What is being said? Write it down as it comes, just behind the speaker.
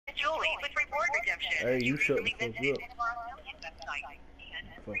Hey, you shut the fuck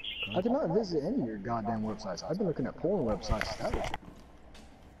up. I did not visit any of your goddamn websites. I've been looking at porn websites.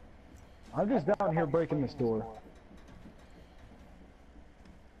 I'm just down here breaking this door.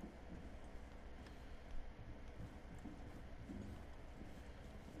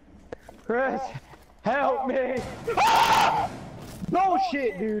 Chris, help me! Ah!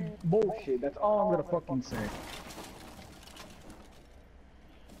 Bullshit, dude. Bullshit. That's all I'm gonna fucking say.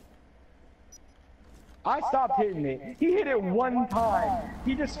 I stopped hitting it. He hit it one time.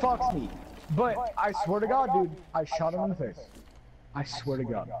 He just fucks me. But I swear to God, dude, I shot him in the face. I swear to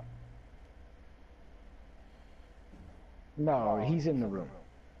God. No, he's in the room.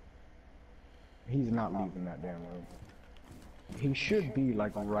 He's not leaving that damn room. He should be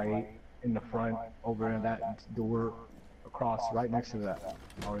like right in the front, over in that door, across, right next to that.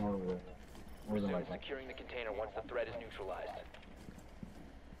 Already over there. More than likely. Securing the container once the threat is neutralized.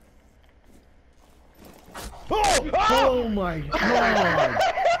 Oh! Oh my God!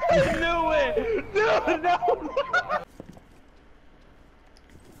 I knew it! No!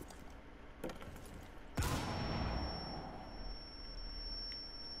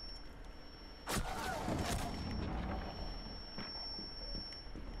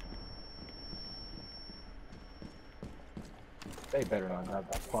 They better not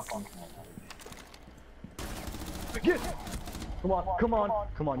grab that fucking. Get! Come on, come on,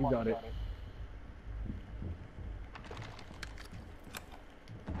 come on, you got it.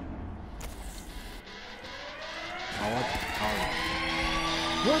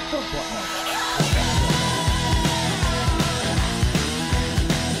 What the fuck?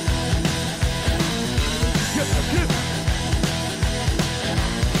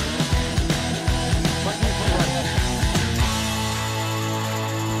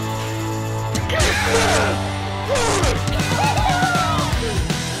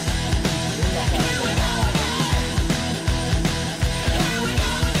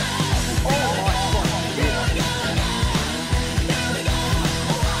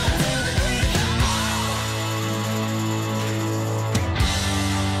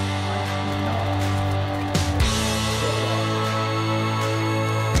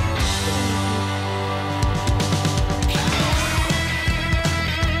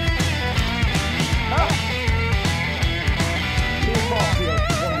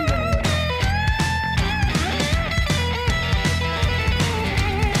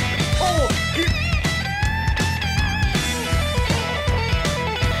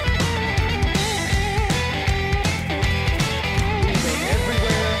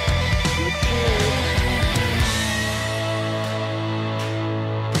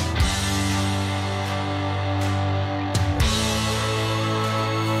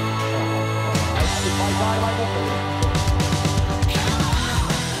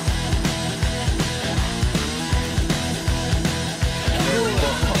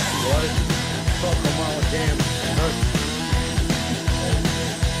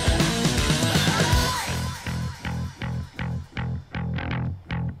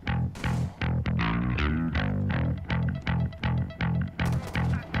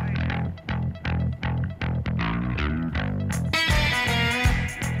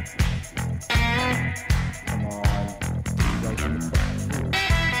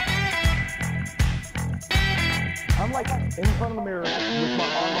 I'm like in front of the mirror with my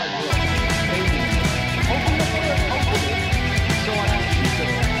arm like this. Open the mirror, open it. So I can shoot it.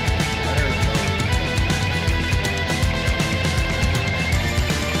 There we go.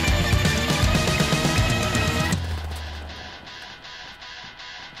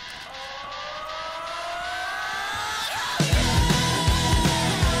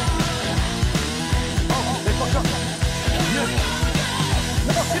 Oh, they fucked up. Yes.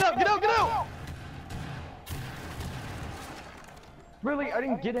 No, get out, get out, get out! Really? I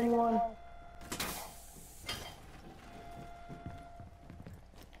didn't get anyone?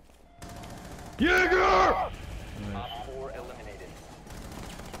 Jaeger! Op 4 eliminated.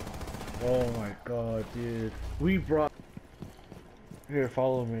 Oh my God, dude. We brought. Here,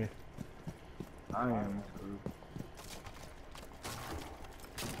 follow me. I am screwed.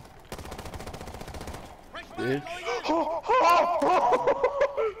 Bitch.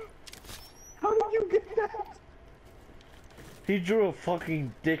 How did you get that? He drew a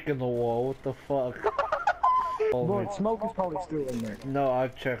fucking dick in the wall. What the fuck? Boy, smoke is probably still in there. No,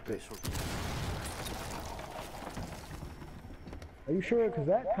 I've checked it. Are you sure? Cause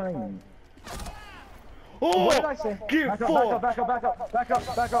that timing. Oh! What did I say? Get Back up, back up, back up, back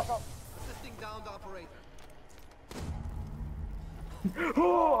up, back up. Assisting downed operator.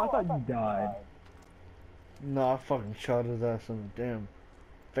 Oh, I thought you died. No, I fucking shot his ass in the damn.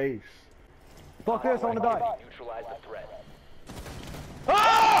 face. Fuck this, I wanna die. Neutralize the threat.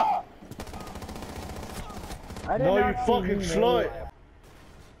 Ah! I did No, not you see fucking man. slut.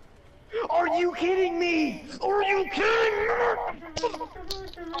 Are you kidding me? Are you kidding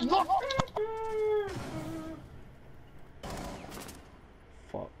me?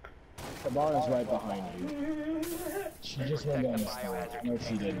 Fuck. Habana's right behind you. She just went down the stairs. No,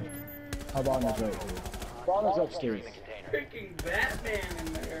 she didn't. Habana's right here. Habana's upstairs. Freaking Batman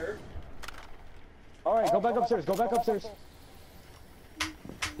in there. Alright, go back upstairs. Go back upstairs.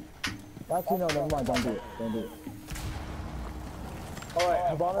 Actually, no, never mind. Don't do it. Don't do it. Alright,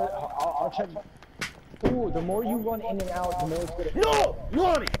 Habana, I'll check. Ooh, the more you run in and out, the more it's gonna. No!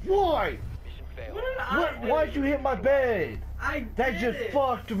 Lonnie! Why? Mission failed. What did I do? Why'd you hit my bed? I That did just it.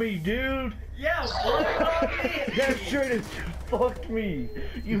 fucked me, dude. Yeah, what did That straight as fucked me.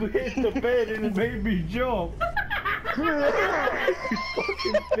 You hit the bed and it made me jump. You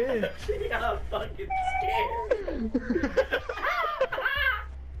fucking bitch. Yeah, I'm fucking scared.